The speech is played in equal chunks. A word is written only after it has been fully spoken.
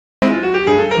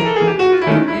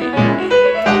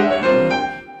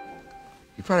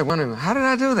probably wondering, how did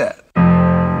I do that?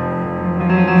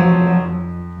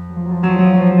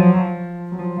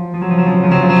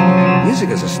 Music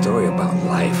is a story about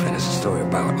life, and it's a story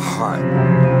about heart.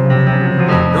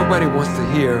 Nobody wants to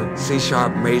hear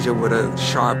C-sharp major with a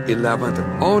sharp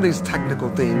 11th. All these technical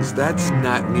things, that's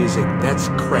not music, that's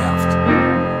craft.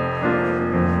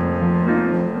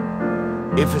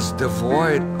 If it's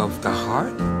devoid of the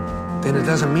heart, then it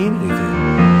doesn't mean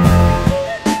anything.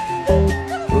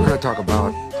 We're going to talk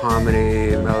about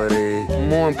harmony, melody.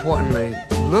 More importantly,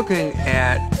 looking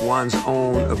at one's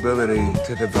own ability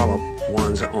to develop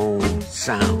one's own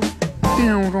sound.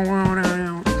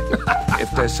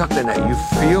 If there's something that you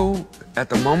feel at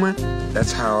the moment,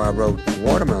 that's how I wrote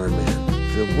Watermelon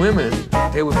Man. The women,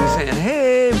 they would be saying,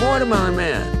 hey, Watermelon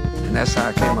Man. And that's how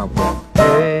I came up with,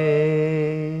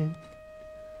 hey,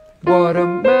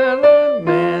 Watermelon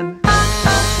Man.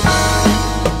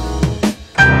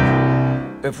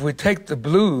 If we take the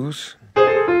blues,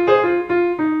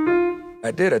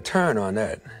 I did a turn on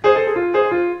that.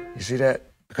 You see that?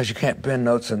 Because you can't bend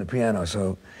notes on the piano,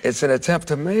 so it's an attempt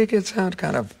to make it sound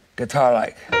kind of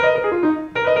guitar-like.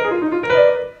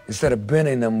 Instead of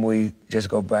bending them, we just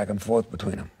go back and forth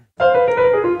between them.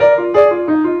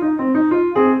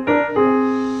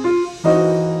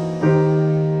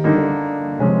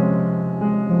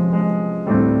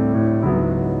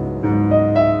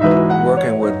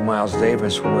 Working with Miles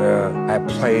Davis, where I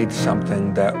played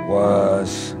something that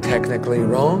was technically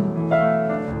wrong,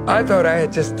 I thought I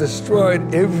had just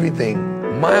destroyed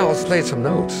everything. Miles played some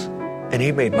notes, and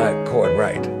he made my chord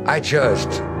right. I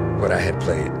judged what I had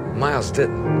played. Miles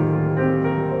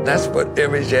didn't. That's what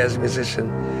every jazz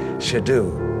musician should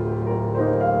do.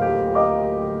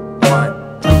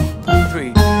 1, 2,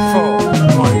 3, 4.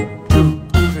 1, 2,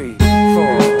 3,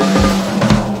 4.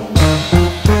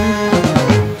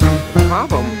 The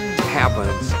problem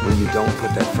happens when you don't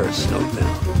put that first note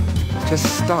down. Just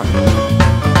start.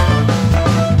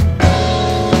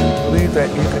 Believe that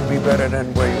you can be better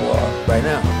than where you are right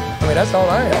now. I mean, that's all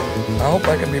I am. I hope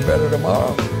I can be better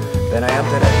tomorrow than I am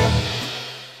today.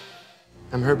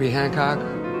 I'm Herbie Hancock,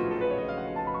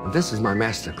 and this is my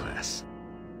masterclass.